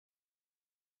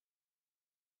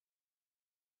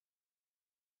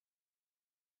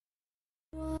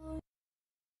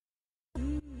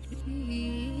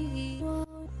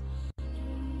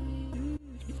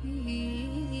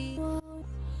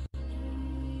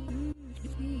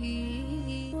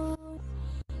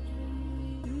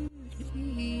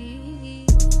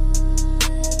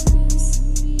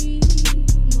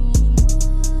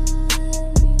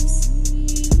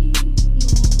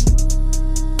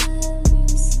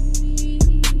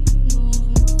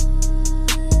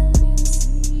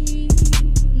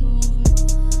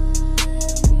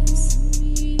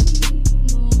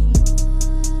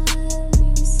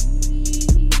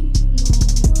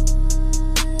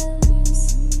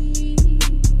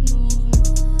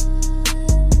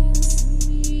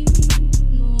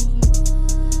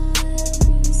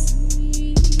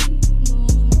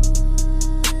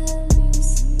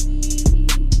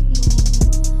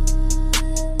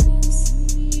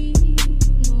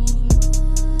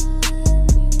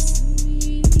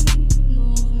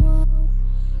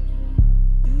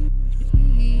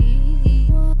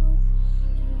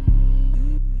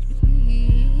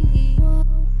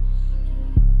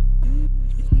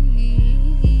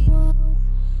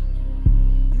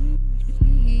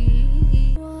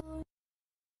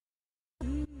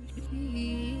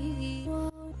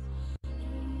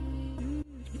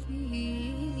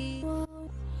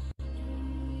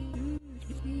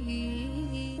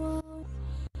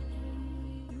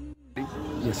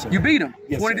Yes, sir. You beat them,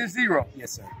 yes, 20-0.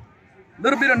 Yes, sir.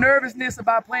 Little bit of nervousness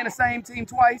about playing the same team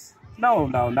twice? No,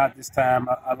 not this time.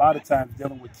 A lot of times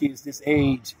dealing with kids this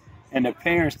age and their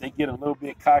parents, they get a little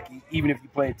bit cocky even if you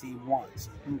play a team once.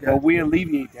 Okay. But we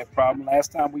alleviate that problem.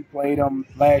 Last time we played them,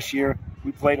 last year,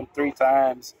 we played them 3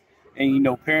 times. And, you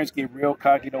know, parents get real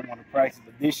cocky, don't want to practice.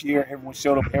 But this year, everyone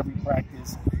showed up every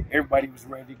practice. Everybody was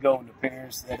ready to go. And the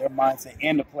parents, their mindset,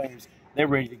 and the players, they're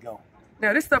ready to go.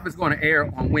 Now, this stuff is going to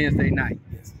air on Wednesday night.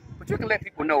 Yes. But you can let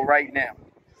people know right now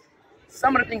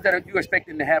some of the things that you're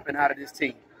expecting to happen out of this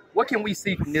team. What can we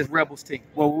see from this Rebels team?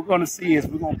 What we're going to see is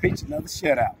we're going to pitch another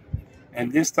shutout.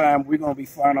 And this time we're going to be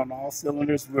firing on all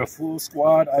cylinders. We're a full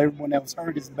squad. Everyone that was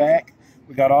hurt is back.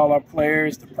 We got all our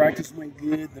players. The practice went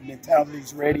good. The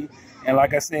mentality's ready. And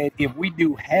like I said, if we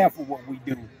do half of what we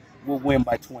do, we'll win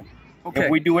by 20. Okay.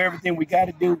 If we do everything we got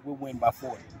to do, we'll win by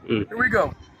 40. Here we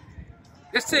go.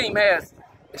 This team has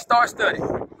a star-studded.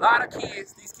 A lot of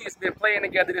kids. These kids have been playing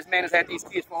together. This man has had these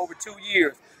kids for over 2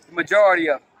 years. The majority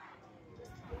of them.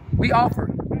 We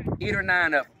offered 8 or 9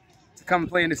 of them to come and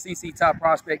play in the CCE Top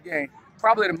Prospect game.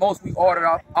 Probably the most we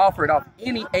offered off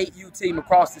any 8U team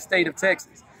across the state of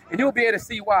Texas. And you'll be able to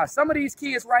see why. Some of these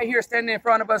kids right here standing in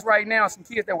front of us right now, some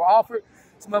kids that were offered,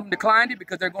 some of them declined it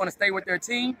because they're going to stay with their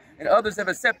team, and others have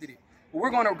accepted it. But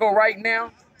we're going to go right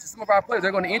now to some of our players.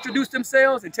 They're going to introduce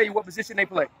themselves and tell you what position they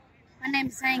play. My name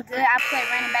is Soaring. I play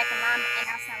running back and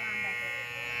outside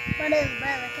linebacker. My name is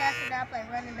Brandon Cassidy. I play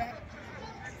running back.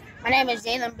 My name is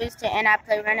Jalen Brewster, and I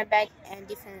play running back and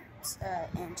defense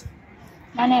end.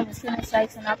 My name is Kenneth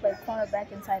Sykes, and I play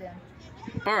cornerback and tight end.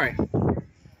 All right.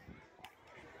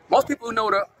 Most people who know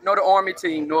the Army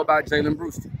team know about Jalen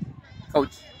Brewster.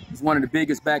 Coach is one of the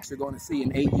biggest backs you're going to see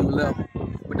in 8U level.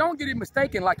 But don't get it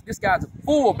mistaken like this guy's a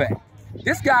fullback.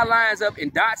 This guy lines up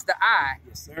and dots the I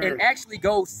and actually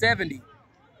goes 70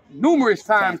 numerous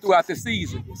times throughout the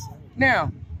season.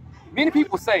 Now, many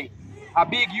people say how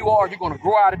big you are, you're going to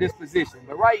grow out of this position.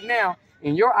 But right now,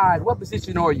 in your eyes, what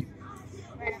position are you?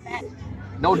 Running back.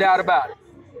 No doubt about it.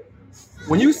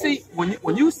 When you see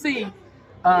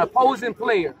an opposing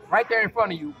player right there in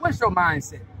front of you, what's your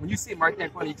mindset? When you see him right there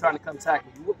in front of you trying to come tackle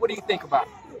you, what do you think about?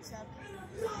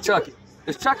 Chuck it.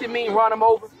 Does chuck it mean run him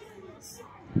over?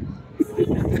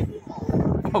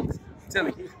 Folks, tell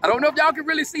me. I don't know if y'all can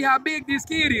really see how big this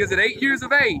kid is at 8 years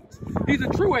of age. He's a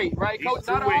true 8, right, Coach?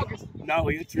 Not August. No,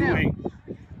 he's a true 8.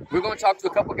 We're going to talk to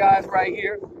a couple guys right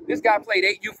here. This guy played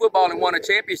 8U football and won a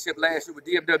championship last year with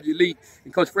DFW Elite.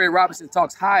 And Coach Fred Robinson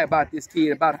talks high about this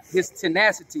kid, about his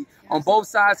tenacity on both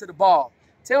sides of the ball.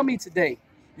 Tell me today,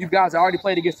 you guys already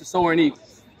played against the Soaring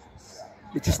Eagles.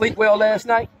 Did you sleep well last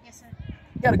night? Yes, sir.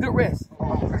 You got a good rest.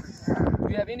 Do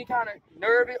you have any kind of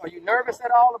nervous? Are you nervous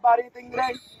at all about anything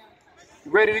today?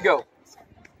 You ready to go?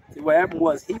 See, what happened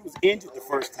was he was injured the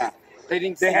first time.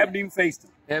 They haven't even faced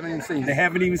him. They haven't even seen him. They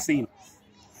haven't even seen him.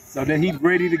 So then he's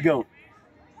ready to go.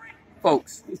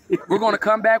 Folks, we're going to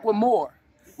come back with more.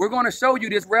 We're going to show you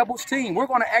this Rebels team. We're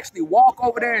going to actually walk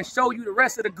over there and show you the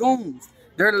rest of the goons.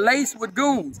 They're laced with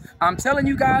goons. I'm telling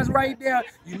you guys right now,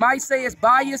 you might say it's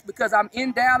biased because I'm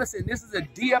in Dallas and this is a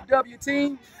DFW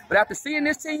team. But after seeing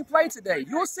this team play today,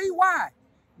 you'll see why.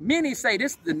 Many say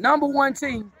this is the #1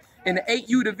 team in the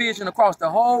 8U division across the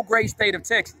whole great state of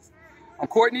Texas. I'm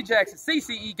Courtney Jackson,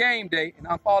 CCE Game Day, and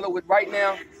I'm followed with right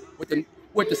now with the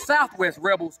Southwest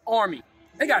Rebels Army.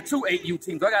 They got 2 8U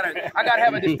teams. I gotta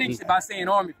have a distinction by saying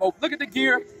Army, folks. Look at the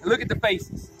gear and look at the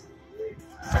faces.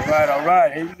 All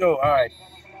right. Here you go. All right.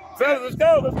 Fellas, let's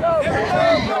go.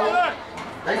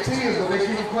 They teams, but they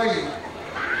keep playing.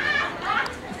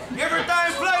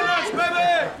 Everything play lunch,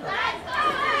 baby!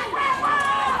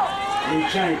 Need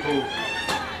change, fool.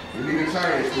 We need a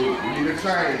change,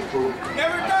 fool.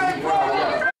 Everything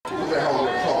play! Who's that whole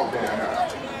little talk down there?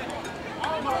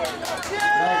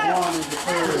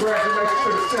 Congratulations to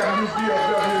the 7U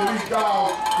BFW Elite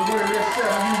Dogs for winning their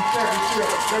 7U championship.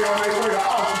 They on their way to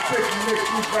awesome picking next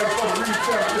week right for the Reed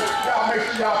championship. Y'all make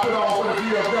sure y'all put on for the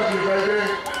BFW, baby.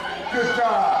 Good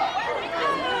job.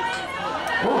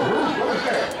 What is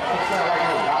that? That sound like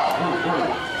no dog.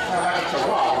 Sound like a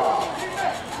chihuahua.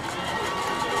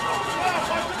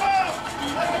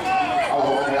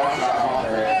 Oh, okay, I'm sorry. My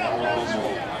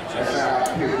bad. That sound like a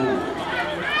pit bull.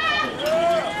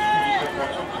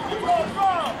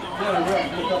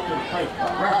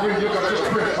 Referee, look up to the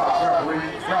press box,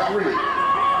 referee.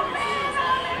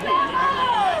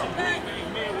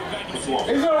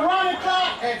 Is it a running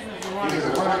clock? It is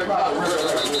a running clock.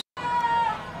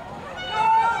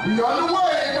 We on the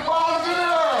way, and the ball is in the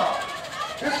air.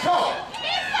 It's caught.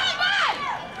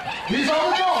 He's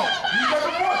on the ball. He's at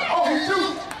the point. Oh, he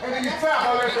shoots. And then he taps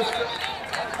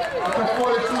at the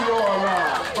 42-yard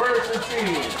line. First and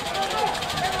 10.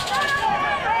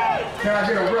 Can I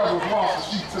get a Rebels loss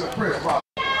to shoot to the press box?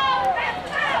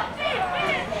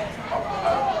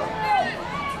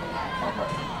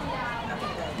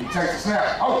 He takes a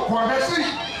snap. Oh, quarterback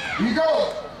seat. Here you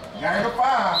go. Gang of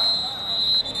 5.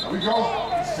 There we go.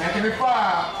 2nd and 5.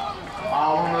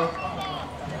 Ball on the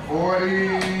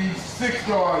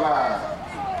 46-yard line.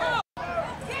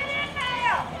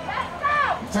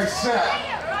 He takes a snap.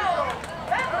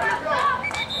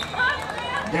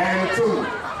 Gang of 2.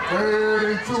 3rd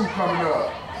and 2 coming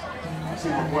up. Let's see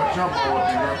what Jumbo up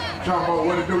here. Jumbo,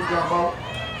 what it do, Jumbo?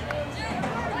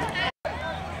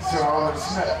 Still on the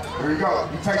snap. Here we go.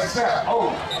 He takes a snap. Oh,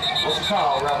 what's the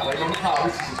call, right? Wait on the call.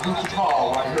 This is a neutral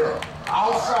call right here.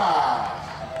 Outside.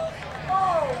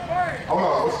 Hold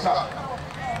on, what's the call?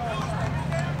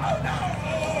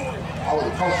 Oh,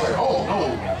 the coach say, oh, no.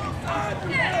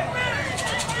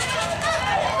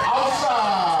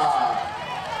 Outside.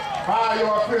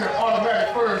 5-yard penalty,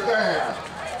 automatic first down.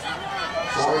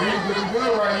 So he's looking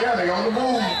good right now. They on the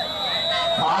move.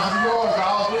 Positive yards,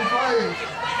 all 3 plays.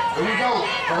 Here we go.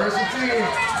 1st and 10.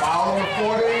 Ball on the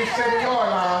 47-yard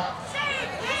line.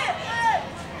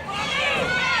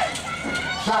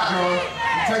 Shotgun.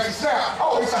 He takes a snap.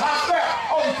 Oh, it's a hot snap.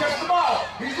 Oh, he catches the ball.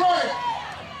 He's running.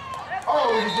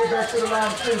 Oh, he get back to the line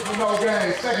of scrimmage for no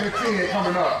gain. 2nd and 10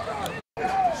 coming up.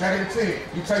 2nd and 10.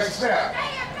 He takes a snap.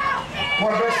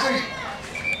 Quarterback seat.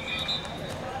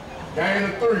 Gain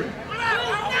of 3.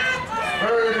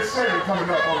 3rd and 7 coming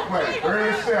up on the play.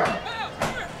 3rd and 7.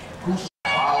 Who's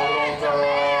foul on the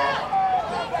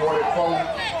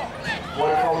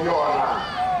 44-yard line.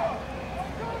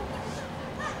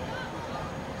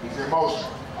 He's in motion.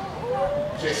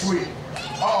 Jet sweep.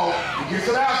 Uh-oh, he gets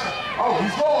it after. Oh,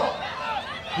 he's going.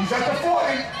 He's at the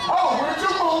 40. Oh, where'd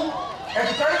you move? At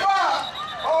the 35.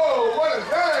 Oh, what a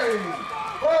game.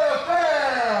 First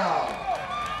down.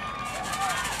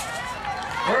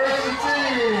 1st and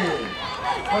 10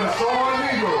 for the Soaring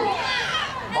Eagles.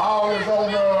 Ball is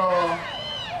on the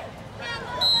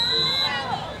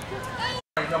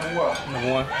number what?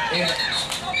 Number 1.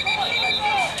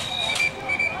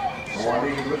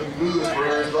 Soaring Eagles looking good for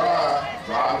their drive.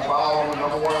 Driving the ball on the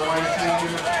number 1 ranked team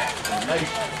in the nation.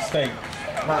 State.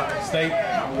 State.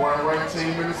 Number 1 ranked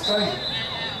team in the state.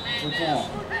 Which one?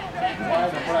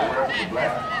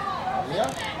 Black. Yeah.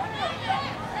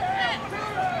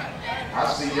 I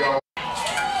see y'all.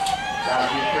 Gotta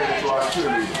give credit to our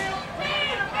cheerleaders.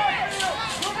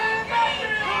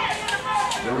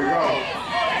 There we go.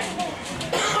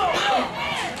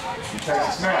 He takes a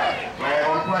snap. Flag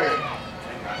on the play.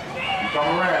 He come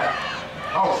around.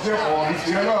 Oh, stiff on. He's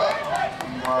still up. He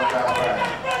runs out back.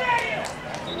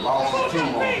 Lost 2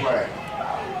 on the play.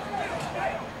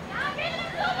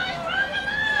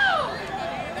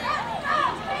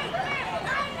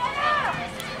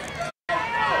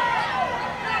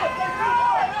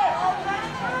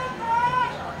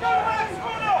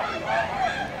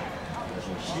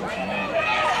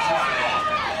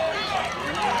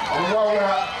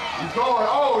 He's going.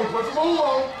 Oh, he puts a move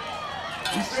on.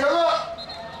 He's still up.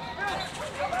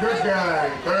 Good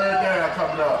game. 3rd down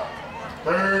coming up.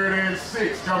 3rd and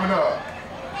 6 coming up.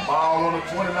 Ball on the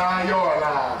 29-yard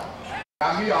line.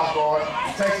 Got me off guard.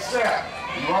 He takes a snap.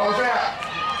 He rolls out.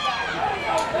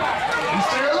 He's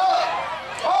still up.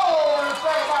 Oh, and it's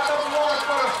like about number 1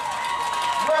 for the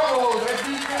Rebels. That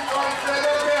defense right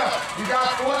there. You got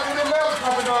 4th and 11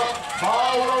 coming up.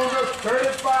 Ball on the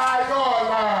 35-yard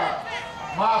line.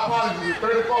 My apologies, the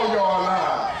 34-yard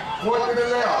line. 4th and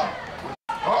 11.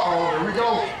 Uh-oh, here we go.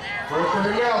 1st and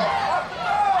 11.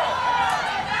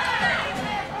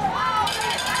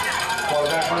 Ball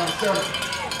back from the 7.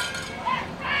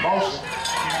 Motion.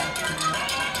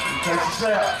 He takes a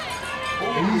snap.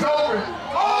 And he's open.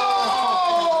 Oh!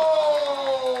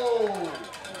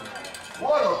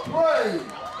 What a play!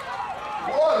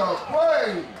 What a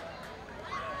play!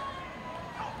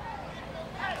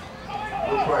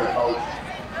 Good play, coach.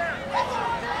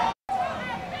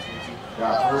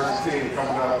 Got 1st and 10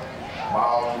 coming up.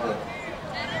 Ball on the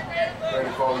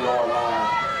 34-yard line.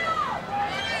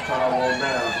 Turn on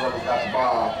down. Brother got the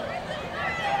ball.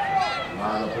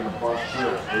 Line up in the bunch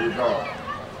trip. Here we go.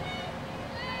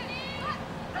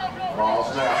 Ball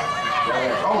snap.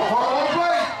 Oh, caught on the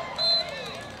play.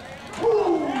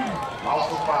 Woo! Lost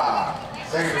for 5.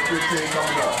 2nd and 15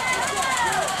 coming up.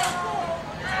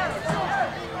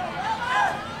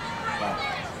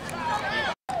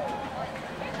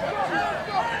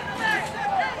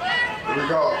 Here we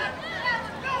go.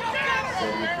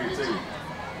 2nd and 15.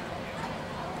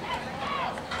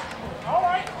 All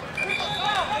right.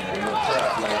 A little trap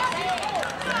play.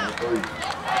 Down to 3.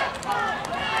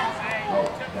 Oh,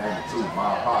 down to 2. My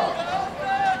apologies.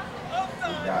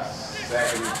 We got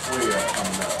 2nd and 12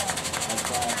 coming up.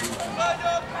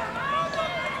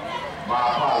 My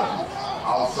apologies.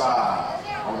 Outside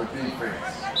on the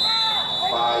defense.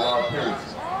 5-yard penalty.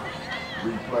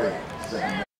 Replay.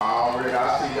 2nd down. Already, I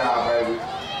see y'all, baby.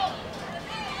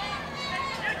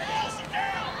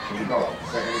 Here we go.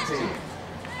 2nd and 10.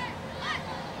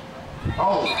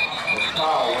 Oh, what's the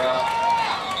call, Ralph?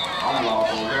 I'm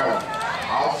lost on that one.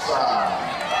 Outside.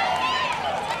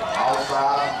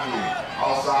 Outside again.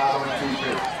 Outside on the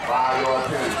defense. 5-yard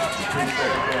penalty.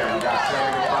 3-second down. We got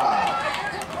 2nd and 5.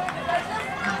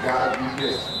 You gotta be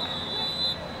this.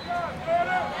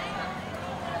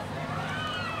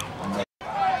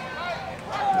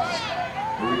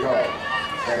 Here we go.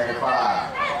 2nd and 5.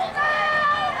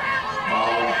 Ball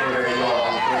on the 38-yard,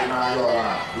 on the 39-yard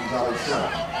line. Who's out of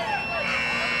center?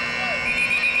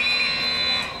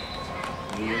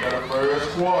 We got the 1st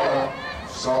quarter.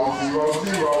 So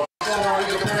 0-0. Someone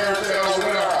get a parent there over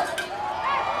there.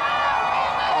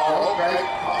 Oh, okay.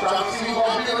 I'm trying to see who's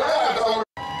going to be the last over.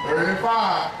 3rd and 5.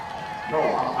 No,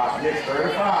 yes, 3rd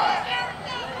and 5.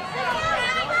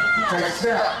 He takes a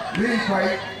step. Lead play.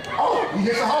 Oh, he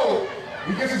hits a hole.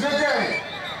 He gets a good game.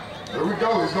 Here we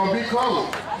go. It's going to be close.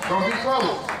 It's going to be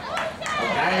close.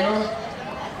 Okay.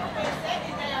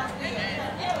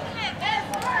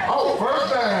 Oh, 1st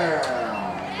down.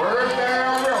 1st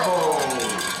down, Rebels.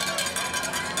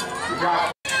 We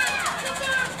got.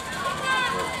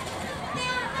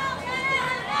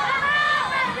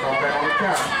 Come back on the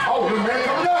count. Oh, the man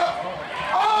coming up.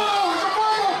 Oh, it's a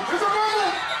fumble. It's a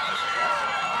fumble.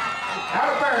 Out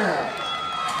of bounds.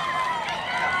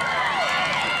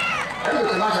 That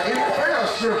looks like an NFL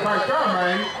strip right there,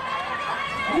 man.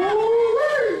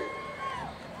 Woo-wee!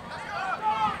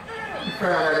 You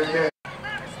found that again.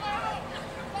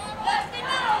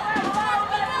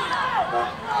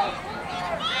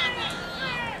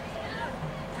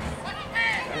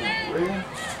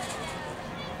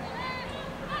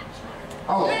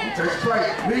 Oh, he takes play.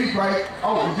 Lead play.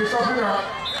 Oh, he gets up in there.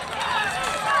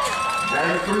 Down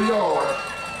to 3 yards.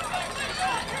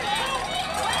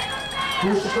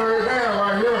 Push the 3rd down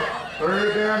right here. 3rd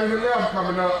down and 11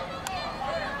 coming up.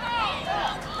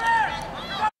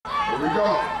 Here we go.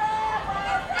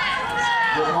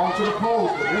 Get home to the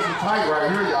post, but this is tight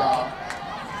right here, y'all.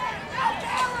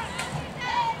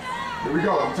 Here we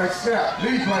go. He takes a snap.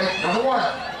 Lead play. Number 1.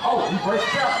 Oh, he breaks a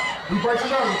step. He breaks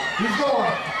another. He's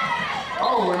going.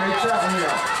 Oh, and they trapping him.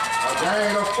 A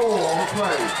gain of 4 on the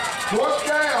play. 4th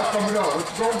down coming up.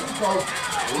 Let's go, coach.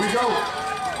 Here we go.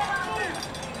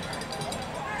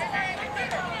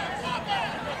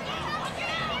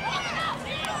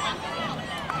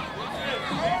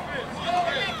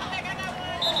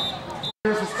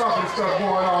 There's some stuff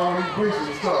going on these bleachers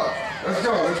and stuff. Let's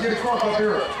go. Let's get it crunk up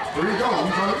here. Here he goes.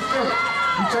 He's under the center.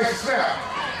 He takes a snap.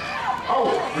 Oh,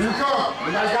 here he comes.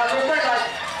 The guy got a little back like,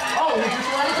 oh, he's just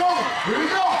around the corner. Here we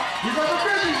go. He's under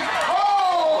 50.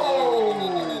 Oh!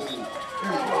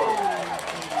 Here we go.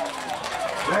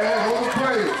 That's on the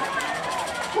play.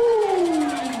 Woo!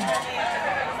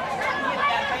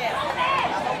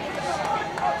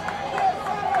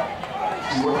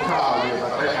 See what the call is. I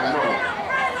think I know.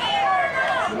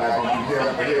 They're not going to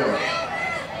be here for him.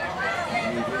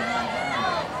 Here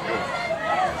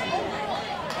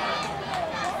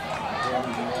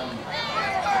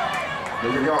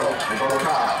we go. We go to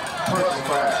Kyle. Personal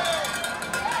pass.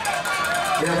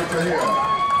 Give it to him.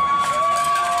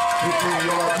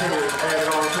 15-yard period. Add it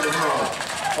on to the run.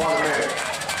 Automatic.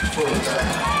 Pull it back.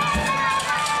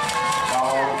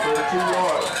 Ball 32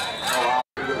 yards.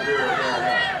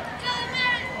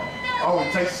 Oh,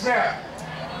 he takes a snap.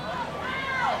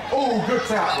 Oh, good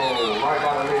tackle. Right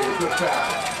by the leg. Good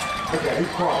tackle. Look at, he's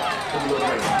crawling. Look at the little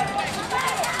man.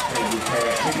 Can't be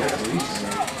past. He gets the east,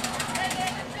 man.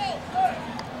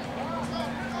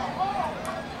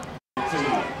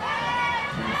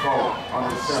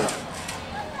 Under the center.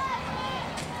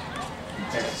 He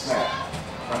takes a snap.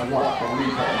 Number one, from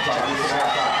lead play. He's trying to get to the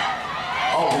outside.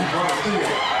 Oh, he's running still.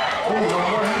 Oh,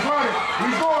 number one, he's running.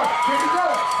 He's going. Here he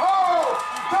goes. Oh,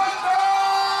 touchdown!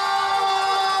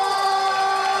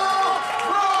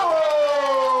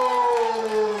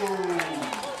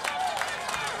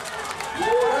 Woo!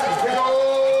 That's a big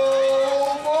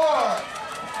old boy.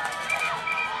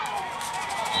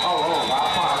 Oh, I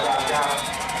apologize, guys.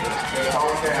 Let's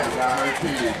hold it down. We got 100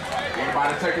 kids.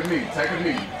 Everybody take a knee. Take a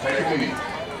knee. Take a knee.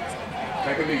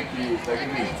 Take a knee, kids. Take a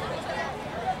knee.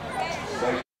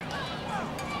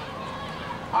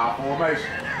 Our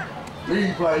formation.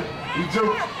 Lead play. He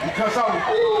jukes. He cuts over.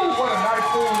 Ooh, what a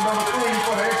nice move. Number 3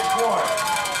 for the extra point.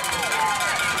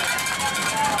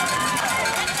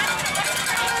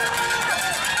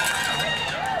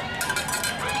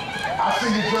 I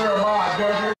see you, Jeremiah,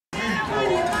 Douglas.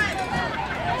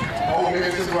 Hold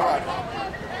it to the right.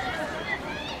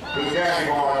 Good game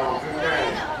going on. Good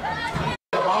game.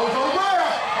 The ball is on the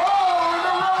ground. Oh, and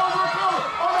the Rebels are coming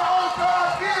on the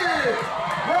onside kid.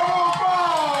 Rebels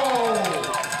ball.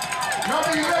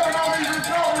 Number 11 on his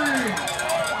recovery.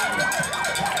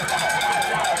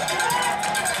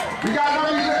 We got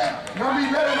number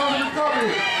 11 on the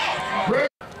recovery.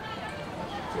 Great.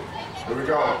 Here we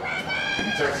go. He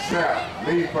takes a snap.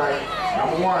 Lead play.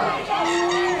 Number 1.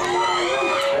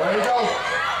 There you go.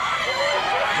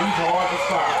 He's hard to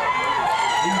stop.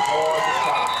 He's hard to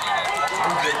stop.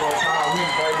 I'm just going to call him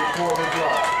baby before they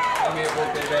drop. Let me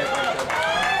work that back right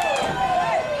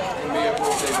there. Let me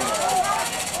work that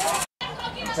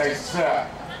back. He takes a snap.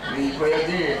 Lead play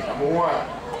again. Number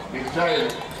 1. Big Jalen.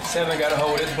 7 got to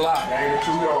hold this block. Gain of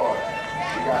 2 yards.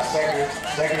 We got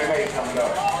second and 8 coming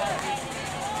up.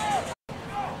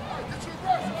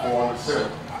 4 on the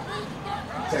center.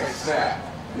 He takes a snap.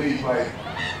 Lead play.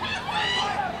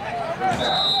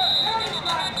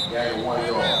 Gain of 1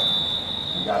 yard.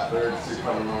 We got 36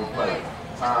 coming on the play.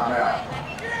 Timeout.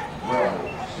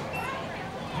 Rebels.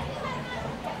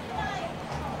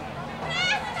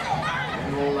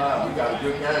 Ain't gonna lie, we got a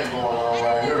good game going on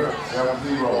right here.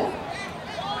 7-0.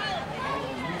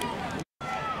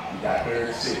 We got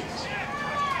 36.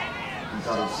 He's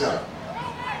on the center.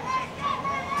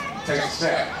 Takes a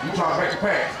snap. You trying to make a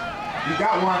pass. You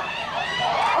got one.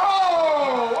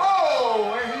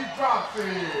 Oh, and he drops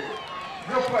it.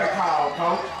 Good play call,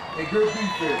 coach. And good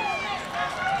defense.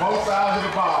 Both sides of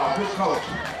the ball. Good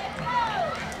coaching.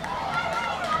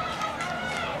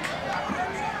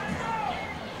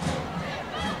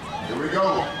 Here we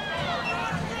go.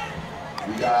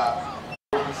 We got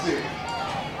 46.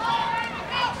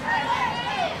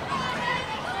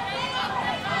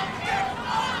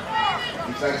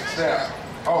 He takes a snap.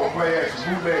 Oh, play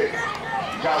action. Bootleg.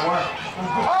 You got one.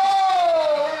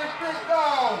 Oh, it's big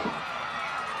down.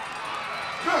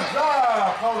 Good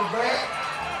job, quarterback.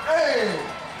 Hey,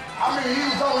 I mean, he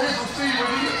was on his receiver.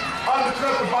 He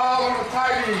undercut the ball on the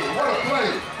tight end. What a play.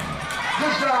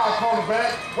 Good job,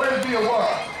 quarterback. Way to be a what?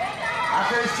 I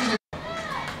can't see it.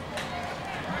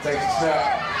 Takes a snap.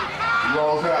 He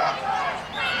rolls out.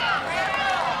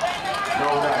 No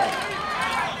name.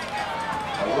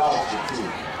 A loss for 2.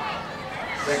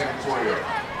 Second and 12.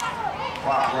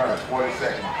 Clock running, 40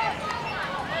 seconds.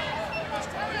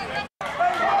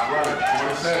 Clock running,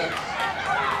 20 seconds.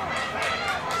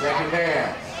 Second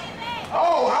down.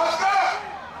 Oh, how's that?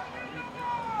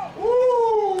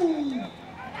 Woo!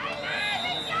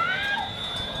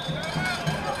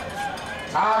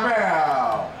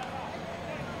 Timeout.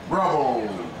 Rebels.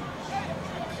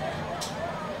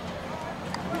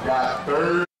 We got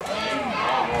third. I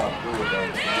don't know what to do with that.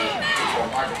 Put your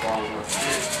microphone with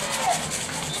this.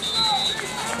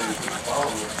 I mean, put the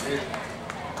phone with this.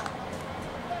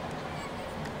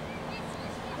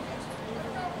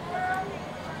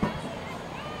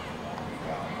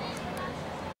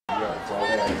 Yeah, it's all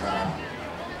that time.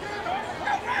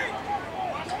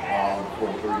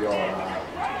 43-yard line.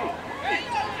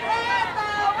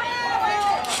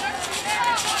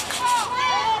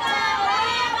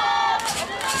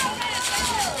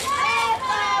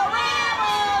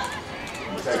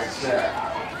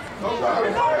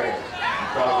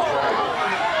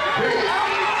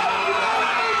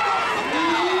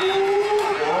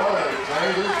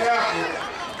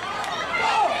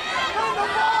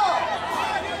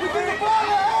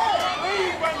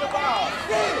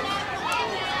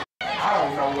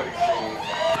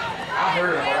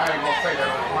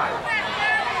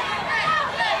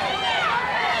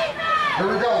 Here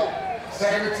we go.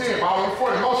 2nd and 10. Ball on the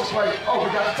 40. Motion play. Oh,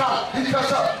 we got the time. He cuts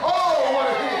up. Oh, what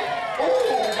a hit.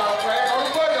 Oh, we got a flag on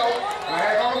the play, though.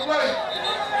 Flag on the play.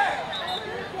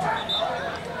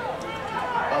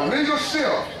 Illegal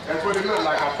shift. That's what it looked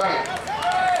like, I think.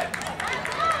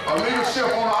 Illegal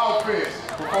shift on the offense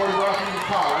before he runs through the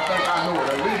car. I think I know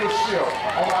it. Illegal shift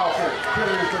on the offense.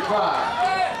 Penalty is declined.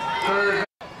 3rd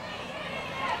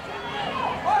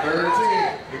and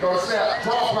 10. He goes snap.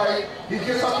 Draw play. He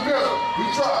gets up the middle. He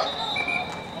tries.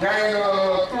 Gain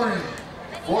of 3.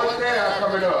 4th down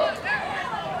coming up.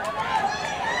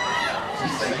 He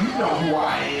said, you know who I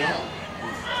am.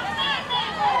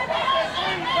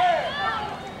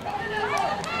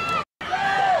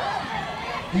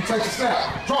 He takes a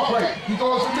snap. Draw play. He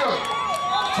goes to the middle.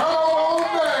 Turnover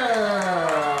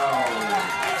down.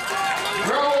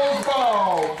 Rebels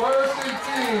ball. 1st and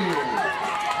 10.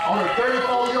 On the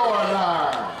 34-yard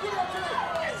line.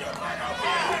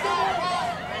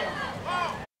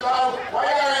 Why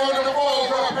y'all on the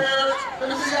balls up, parents? Let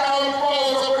me see y'all on the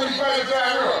balls up with these babies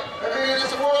down here. That means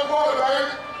it's the 4th quarter,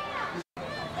 baby.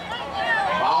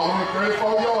 Ball on the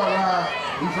 34-yard line.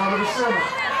 He's under the center.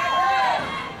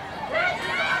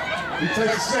 He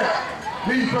takes a snap.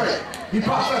 Lead play. He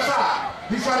pops that side.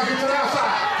 He's trying to get to the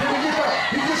outside. Can he get that?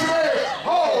 He gets it there.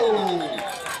 Oh!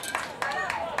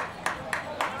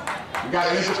 We got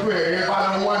to enter clear. Everybody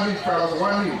on one knee, fellas.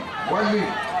 One knee. One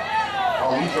knee.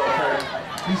 Oh, he's okay.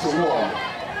 He's a warrior.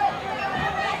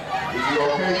 Is he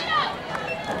okay?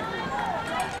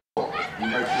 You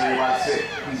make sure everybody's set.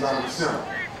 He's under the center.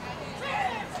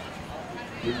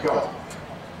 Here we go.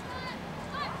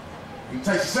 He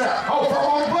takes a snap. Oh, from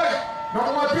on the play.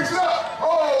 Number 1 picks it up.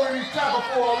 Oh, and he tackled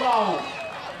for a long.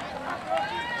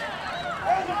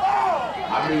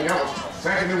 I mean, that was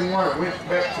 2nd and 1. Went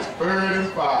back to 3rd and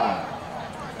 5.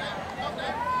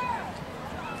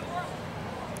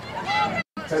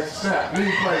 He takes a snap.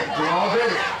 Lead play. Jamal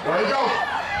Davis. There you go.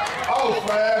 Oh,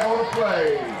 flag on the play.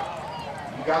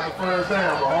 You got the 1st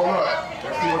down, but hold up.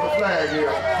 Let's see what the flag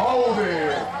is.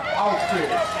 Holding.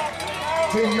 Offense.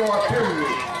 10-yard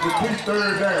penalty. Repeat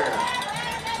 3rd down.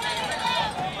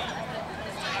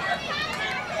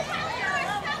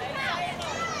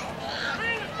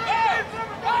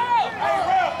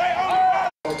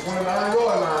 On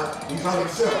 29-yard line, he's under the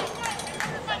center.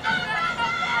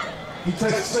 He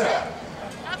takes a step.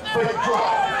 Fake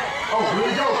drop. Oh, here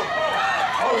we go.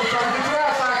 Oh, he's trying to get to the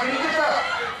outside. Can he get that?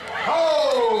 Oh!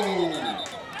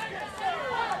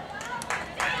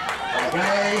 A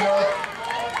gain of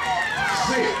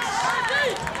 6.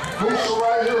 Crucial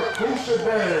right here. Crucial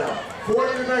down.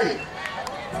 4th and 8.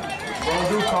 What's going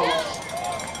to do, coach?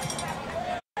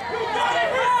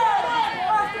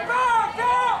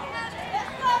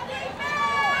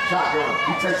 Shotgun.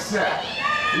 He takes a snap.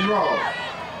 He rolls.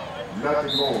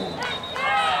 Nothing going.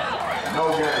 No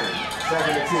game.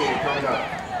 2nd and 10 coming up.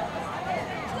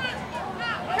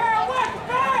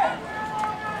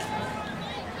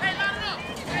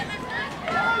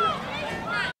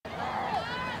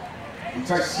 He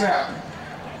takes a snap.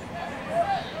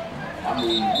 I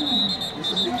mean, this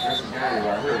is a defensive game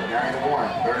right here. Game 1.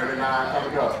 3rd and 9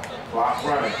 coming up. Clock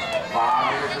running.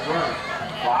 5 minutes is running.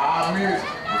 5 minutes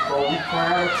before we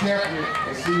crown a champion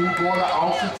and see who's going to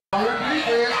offense on the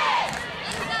defense.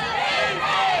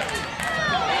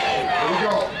 Here we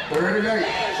go. 3rd and 8.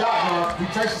 Shotgun. He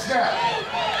takes a snap.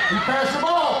 He passes the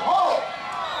ball. Oh!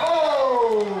 Oh!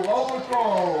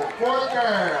 Overthrow. 4th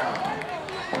down.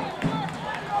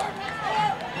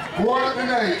 4th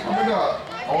and 8 coming up.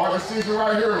 Hard decision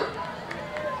right here.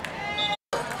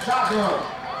 Shotgun.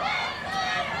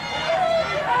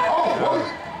 Oh, what?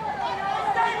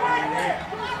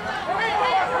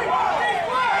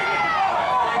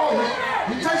 Oh,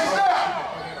 he takes a step.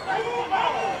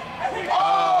 Oh!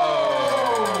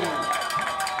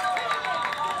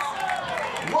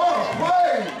 What a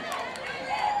play!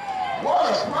 What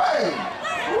a play!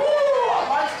 Woo! I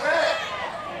like that.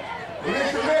 It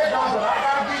ain't the red dog, but I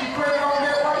gotta give you credit on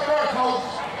that right there, coach.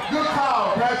 Good call,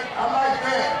 Pat. I like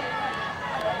that.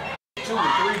 2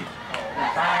 and 3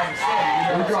 and 5 and 7.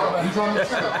 Here we go. He's on the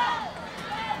center.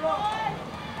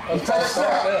 He takes a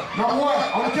step. Number 1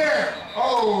 on the carry.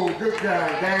 Oh, good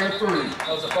game. Game of 3.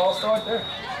 That was a false start there.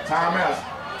 Timeout.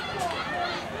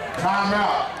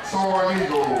 Timeout. Soaring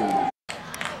Eagles.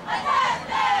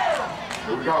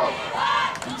 Here we go.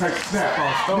 He takes a snap.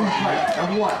 Lead play.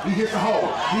 Number 1. He hits the hole.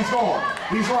 He's going.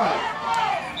 He's running.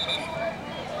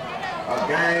 A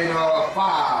gain of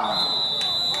 5.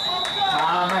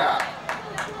 Timeout.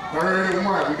 3rd and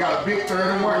 1. We got a big 3rd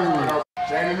and 1.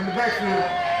 Standing in the backfield.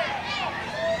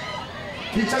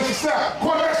 He takes a snap.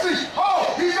 Quarterback sneak.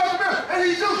 Oh, he's up the middle. And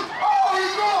he's just. Oh,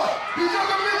 he's going. He's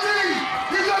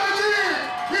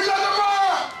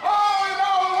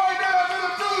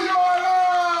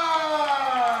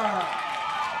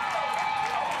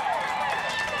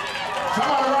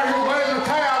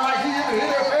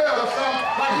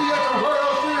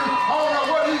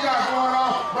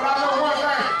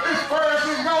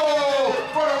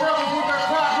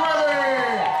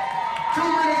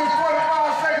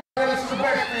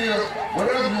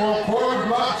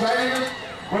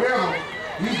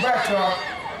back up.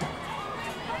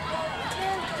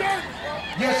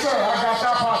 Yes, sir. I got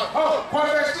that part. Oh,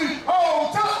 quarterback street.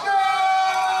 Oh, touchdown!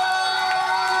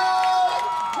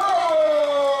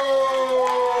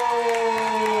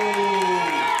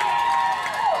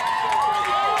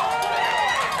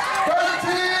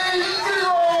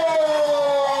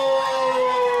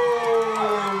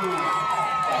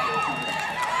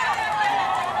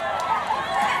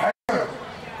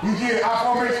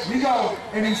 He go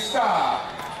and he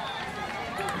stopped.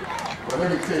 But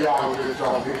let me tell y'all what this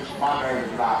job is. My name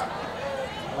is not.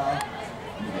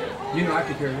 You know I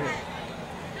can hear that.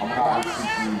 I'm not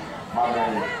CCE. My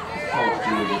name is Coach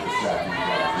Julie with the Sack.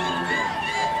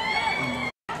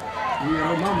 Yeah,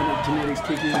 her mama, the genetics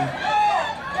kick in.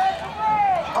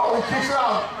 Oh, he kicks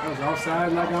out. That was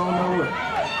outside like I don't know what.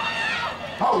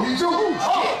 Oh, he's doing.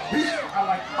 Oh,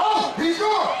 he's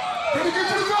going. Can he get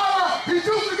to the sideline? He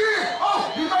shoots again.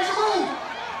 Oh, he makes a move.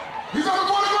 He's on the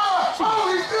 45. Oh,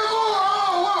 he's still going.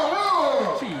 Oh, what a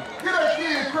run. Get that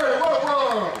kid credit. What a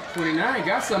run. 29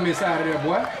 got something inside of there,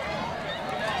 boy.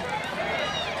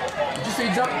 Did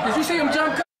you see him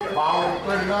jump? Ball on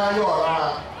the 39-yard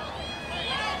line.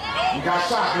 You got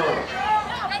shotgun.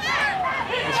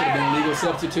 That should have been legal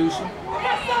substitution.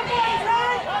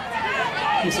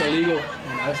 It's illegal.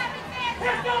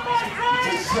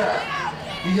 He snap.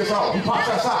 He gets off. He pops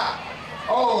outside.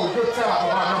 Oh, good tackle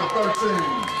by number 13.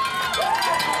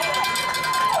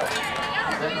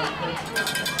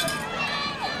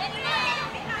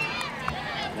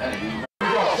 Here we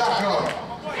go, shotgun.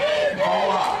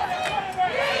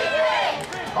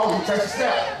 Oh, he takes a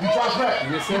step. He drops back. He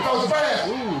throws it back.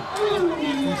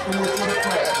 He's through it to the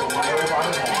press.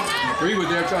 Three was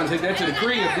there trying to take that to the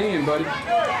crib then, buddy. He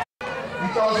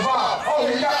throws the ball. Oh,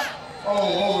 he got.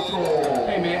 Oh, overthrow.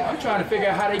 Hey, man, I'm trying to figure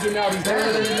out how they getting all these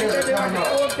down. They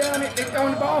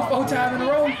throwing the ball 4 times in a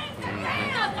row.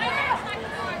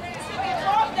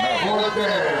 Fourth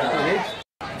down.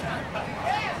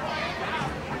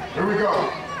 Here we go.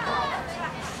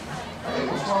 Hey,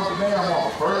 what's wrong with the damn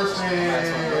on? First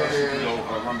and...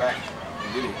 Run back.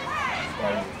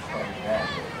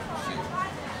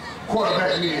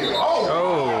 Quarterback near.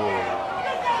 Oh!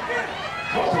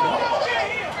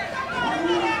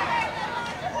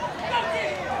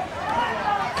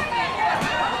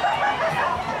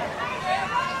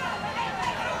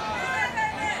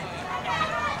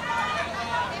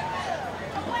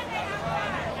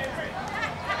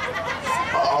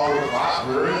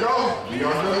 Here we go. We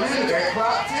underneath that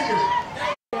clock ticking.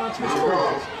 Here we go.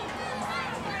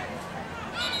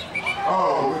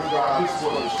 Oh, we got this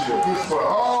for the shit. This for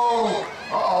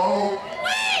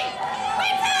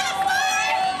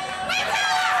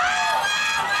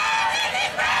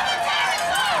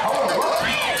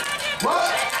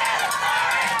What?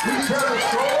 We tell the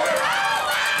story.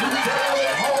 We tell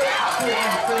it. Hold it. I can't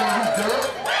understand you, Dirk.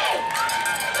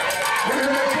 Look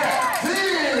at that cat.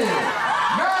 10,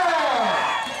 9,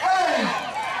 8,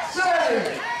 7,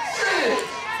 6,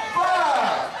 5,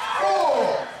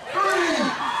 4, 3,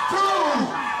 2,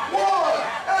 1.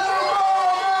 And the ball,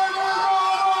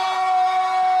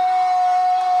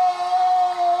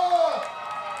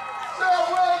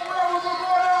 Southwest Rebels are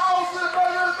going to Austin by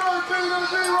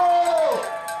 13-0.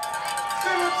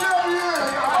 City champion.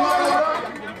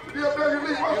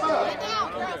 What's up?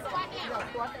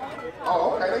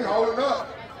 Oh, okay, they holding up.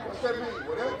 What's that mean?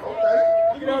 Whatever, okay.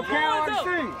 You know, KRC.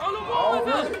 All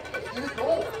right. Get it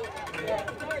going.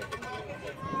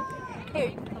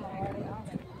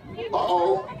 Uh-oh.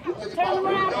 Turn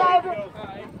around, Barbara.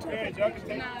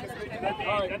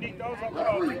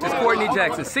 This is Courtney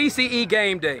Jackson, CCE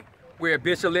game day. We're at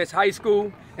Bishop Letts High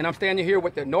School, and I'm standing here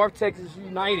with the North Texas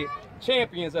United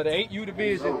champions of the 8U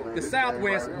division, the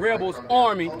Southwest Rebels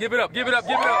Army. Give it up, give it up,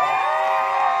 give it up.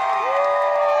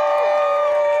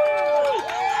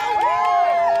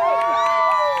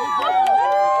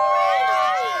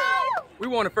 We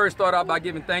want to first start out by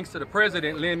giving thanks to the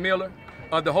president, Lynn Miller,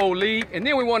 of the whole league, and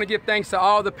then we want to give thanks to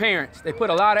all the parents. They put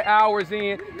a lot of hours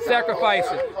in,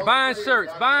 sacrificing, buying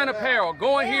shirts, buying apparel,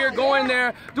 going here, going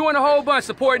there, doing a whole bunch,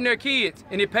 supporting their kids,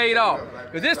 and it paid off.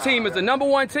 Because this team is the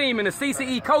 #1 team in the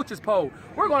CCE coaches poll.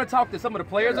 We're going to talk to some of the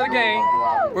players of the game.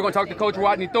 We're going to talk to Coach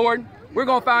Rodney Thornton. We're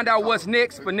going to find out what's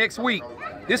next for next week.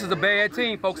 This is a bad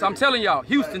team, folks. I'm telling y'all,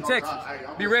 Houston, Texas,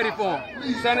 be ready for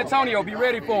him. San Antonio, be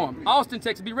ready for him. Austin,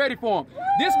 Texas, be ready for him.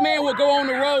 This man will go on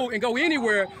the road and go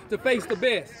anywhere to face the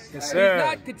best. Yes, sir. He's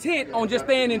not content on just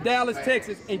staying in Dallas,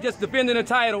 Texas, and just defending the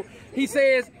title. He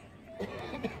says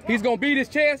He's going to beat his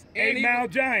chest. 8 Mile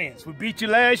Giants. We beat you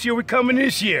last year. We're coming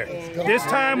this year. This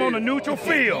time on a neutral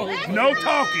field. No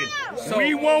talking.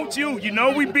 We want you. You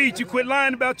know we beat you. Quit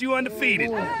lying about you undefeated.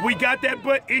 We got that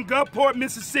butt in Gulfport,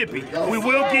 Mississippi. We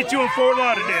will get you in Fort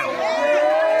Lauderdale.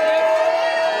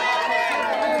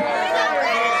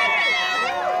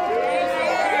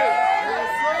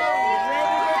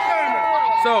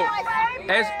 So,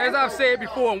 as I've said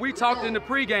before, and we talked in the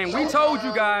pregame, we told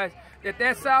you guys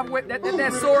that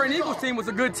Soaring Eagles team was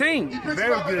a good team.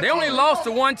 Very good. They only lost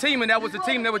to one team, and that was a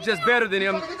team that was just better than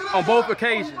them on both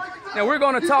occasions. Now we're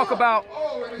going to talk about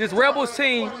this Rebels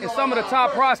team and some of the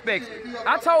top prospects.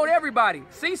 I told everybody,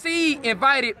 CCE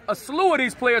invited a slew of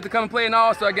these players to come and play in the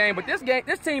All-Star game, but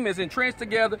this team is entrenched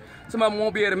together. Some of them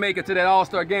won't be able to make it to that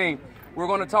All-Star game. We're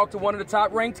going to talk to one of the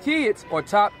top-ranked kids, or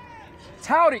top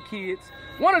touted kids,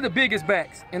 one of the biggest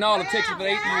backs in all of Texas for 8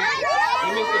 years,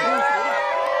 and Mr. Brewster.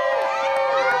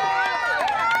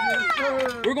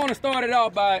 We're going to start it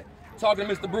off by talking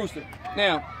to Mr. Brewster.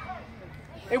 Now,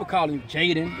 they were calling you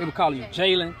Jaden, they were calling you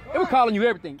Jalen, they were calling you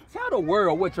everything. Tell the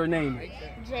world what your name is.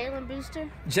 Jalen Brewster.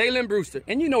 Jalen Brewster.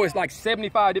 And you know it's like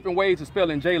 75 different ways of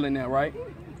spelling Jalen now, right?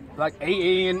 Like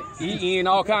A-N, E-N,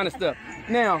 all kind of stuff.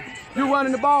 Now, you're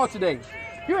running the ball today.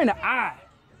 You're in the I.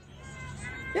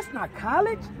 It's not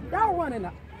college. Y'all running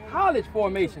a college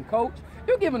formation, coach.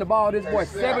 You're giving the ball to this boy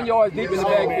 7 yards deep in the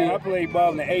backfield. I played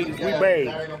ball in the 80s. We bang.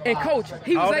 And coach,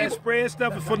 he was all able. That spread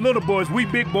stuff is for little boys. We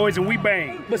big boys and we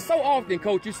bang. But so often,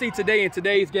 coach, you see today in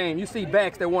today's game, you see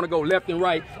backs that want to go left and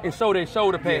right and show their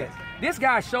shoulder pads. Yeah. This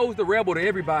guy shows the rebel to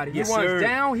everybody. Yes, he runs sir.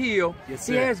 downhill. Yes,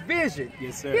 he sir. has vision.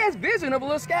 Yes, sir. He has vision of a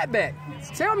little scat back.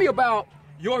 Tell me about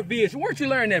your vision. Where'd you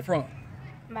learn that from?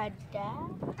 My dad.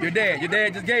 Your dad. Your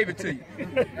dad just gave it to you.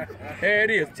 There it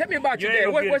is. Tell me about your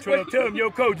dad. What? Tell him your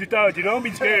coach you thought you. Don't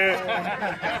be scared.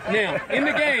 Now, in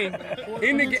the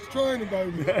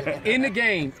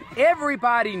game,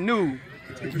 everybody knew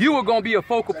you were going to be a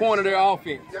focal point of their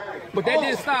offense. But that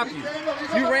didn't stop you.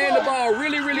 You ran the ball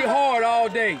really, really hard all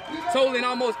day, totaling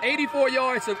almost 84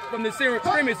 yards from the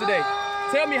scrimmage today.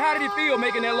 Tell me, how did it feel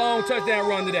making that long touchdown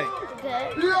run today?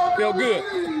 Good. Feel good.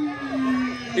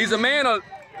 He's a man of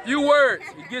few words.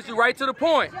 He gets you right to the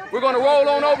point. We're going to roll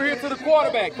on over here to the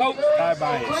quarterback, coach. I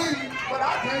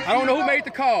don't know who made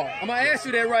the call. I'm going to ask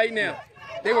you that right now.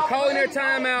 They were calling their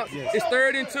timeouts. Yes. It's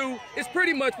 3rd and 2. It's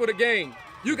pretty much for the game.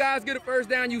 You guys get a first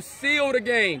down. You seal the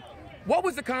game. What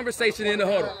was the conversation in the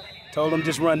huddle? Told him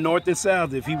just run north and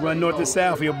south. If he run north and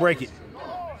south, he'll break it.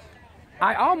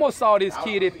 I almost saw this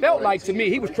kid. It felt like to me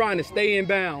he was trying to stay in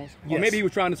bounds. Yes. Or maybe he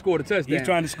was trying to score the touchdown. He's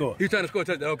trying to score. He was trying to score a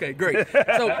touchdown. Okay, great.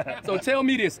 So tell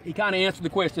me this. He kind of answered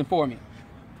the question for me.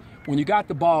 When you got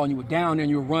the ball and you were down there and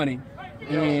you were running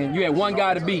and you had one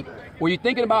guy to beat, were you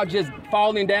thinking about just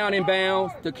falling down in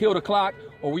bounds to kill the clock,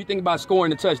 or were you thinking about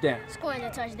scoring the touchdown? Scoring the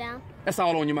touchdown. That's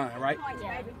all on your mind, right?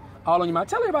 Yeah. All on your mind.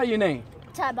 Tell everybody your name.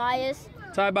 Ty Bias.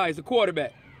 Ty Bias, the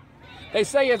quarterback. They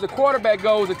say as the quarterback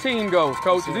goes, the team goes,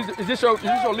 coach. Is this your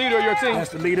leader of your team?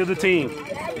 That's the leader of the team.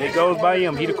 It goes by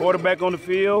him. He the quarterback on the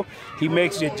field. He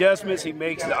makes the adjustments. He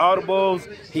makes the audibles.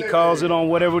 He calls it on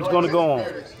whatever's going to go on.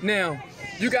 Now,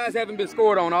 you guys haven't been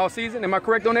scored on all season. Am I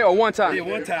correct on that? Or one time? Yeah,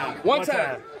 one time. One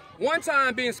time. One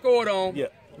time being scored on. Yeah.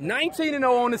 19-0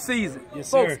 on the season. Yes,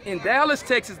 sir. Folks, in Dallas,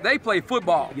 Texas, they play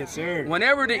football. Yes, sir.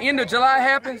 Whenever the end of July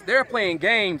happens, they're playing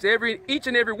games each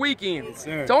and every weekend. Yes,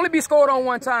 sir. To only be scored on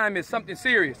one time is something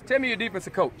serious. Tell me your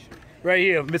defensive coach. Right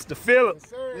here, Mr.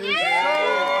 Phillips. Yes,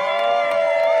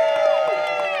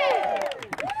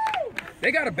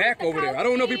 they got a back over there. I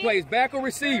don't know if he plays back or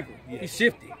receiver. Yes. He's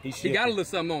shifty. He got a little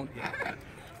something on him.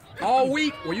 All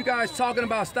week, were you guys talking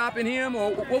about stopping him,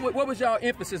 or what was y'all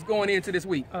emphasis going into this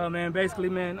week? Man, basically,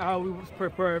 man, all we was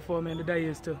prepared for, man, today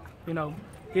is to,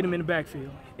 hit him in the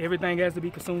backfield. Everything has to be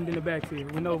consumed in the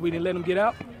backfield. We know if we didn't let him get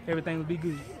out, everything would be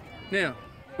good. Now,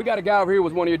 we got a guy over here who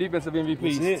was one of your defensive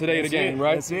MVPs today of the game,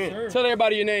 right? That's it. Sure. Tell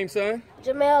everybody your name, son.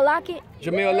 Jamel Lockett.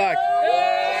 Jamel Lockett.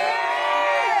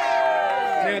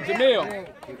 Now, Jamel,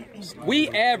 we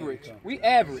average.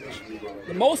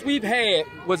 The most we've had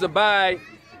was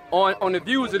on the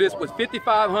views of this was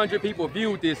 5,500 people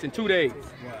viewed this in 2 days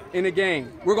in the game.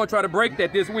 We're going to try to break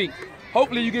that this week.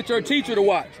 Hopefully you get your teacher to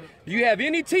watch. Do you have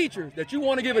any teachers that you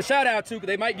want to give a shout out to, because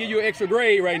they might give you an extra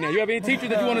grade right now? You have any teachers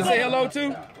that you want to say hello to?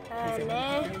 No.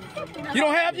 You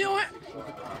don't have? Say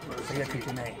your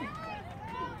teacher name.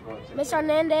 Miss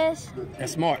Hernandez.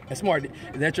 That's smart. Is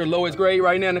that your lowest grade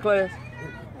right now in the class?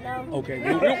 No. Okay,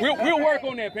 we'll work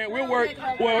on that, man. We'll work.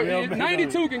 Well,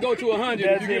 92 can go to 100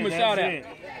 if you give him a shout out.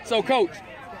 So, Coach,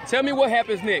 tell me what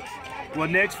happens next. Well,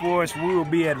 next for us, we will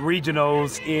be at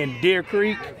regionals in Deer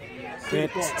Creek.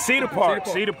 Cedar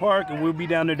Park, and we'll be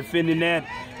down there defending that.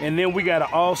 And then we got an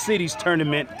all cities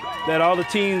tournament that all the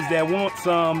teams that want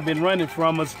some been running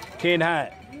from us can't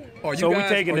hide. So we're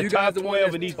taking the top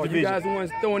 12 in each division. Are you guys the ones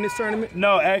throwing this tournament?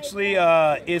 No, actually,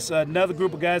 it's another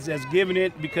group of guys that's giving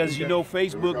it because you know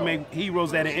Facebook make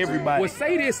heroes out of everybody. Well,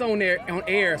 say this on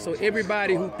air, so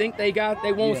everybody who think they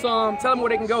want some, tell them where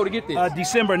they can go to get this.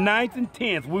 December 9th and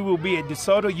 10th, we will be at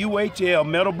DeSoto UHL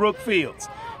Meadowbrook Fields.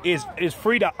 It's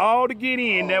free to all to get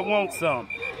in that want some.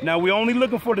 Now, we're only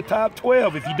looking for the top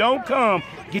 12. If you don't come,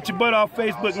 get your butt off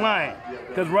Facebook line.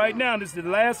 Because right now, this is the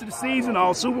last of the season.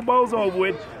 All Super Bowls over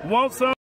with. Want some?